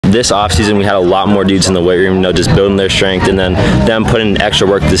this offseason we had a lot more dudes in the weight room, just building their strength, and then them putting in extra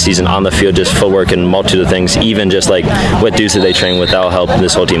work this season on the field, just footwork and multitude of things, even just like what dudes that they train with. That'll help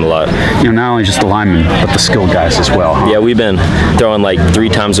this whole team a lot. Not only just the linemen, but the skilled guys as well. Yeah, we've been throwing like 3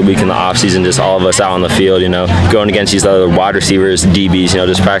 times a week in the offseason, just all of us out on the field, going against these other wide receivers, DBs,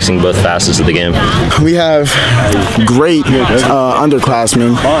 just practicing both facets of the game. We have great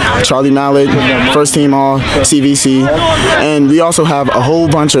underclassmen, Charlie Mallett, first team all CVC, and we also have a whole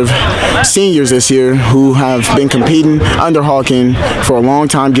bunch of seniors this year who have been competing under Hawken for a long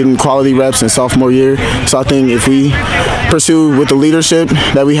time, getting quality reps in sophomore year. So I think if we pursue with the leadership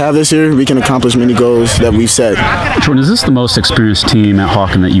that we have this year, we can accomplish many goals that we've set. Jordan, is this the most experienced team at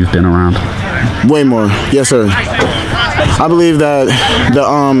Hawken that you've been around? Way more, yes sir. I believe that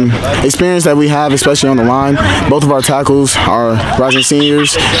the experience that we have, especially on the line, both of our tackles are rising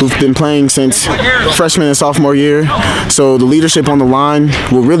seniors who've been playing since freshman and sophomore year. So the leadership on the line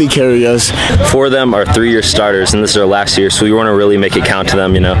will really carry us. 4 of them are 3-year starters, and this is their last year, so we want to really make it count to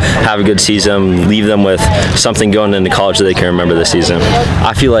them, have a good season, leave them with something going into college that they can remember this season.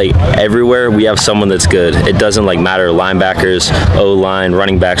 I feel like everywhere we have someone that's good. It doesn't matter, linebackers, O-line,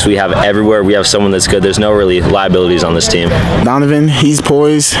 running backs, we have everywhere we have someone that's good. There's no really liabilities on this team. Donovan, he's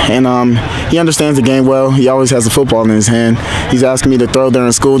poised, and he understands the game well. He always has the football in his hand. He's asking me to throw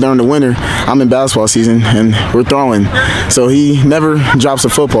during school during the winter. I'm in basketball season, and we're throwing. So he never drops a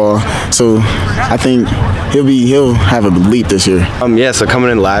football. So I think he'll have a leap this year. Yeah, so coming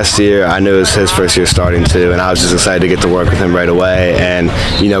in last year, I knew it was his first year starting too, and I was just excited to get to work with him right away. And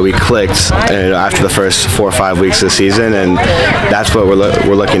we clicked after the first 4 or 5 weeks of the season, and that's what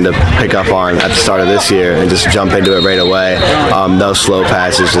we're looking to pick up on at the start of this year and just jump into it right away. No slow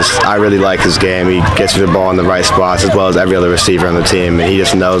passes. I really like his game. He gets me the ball in the right spots as well as every other receiver on the team, and he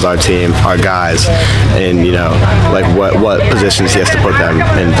just knows our team, our guys, and what positions he has to put them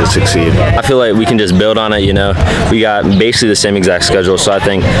in to succeed. I feel like we can just build on it. We got basically the same exact schedule, so I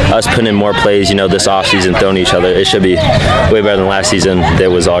think us putting in more plays, this offseason, throwing each other, it should be way better than last season. That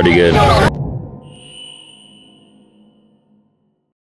was already good.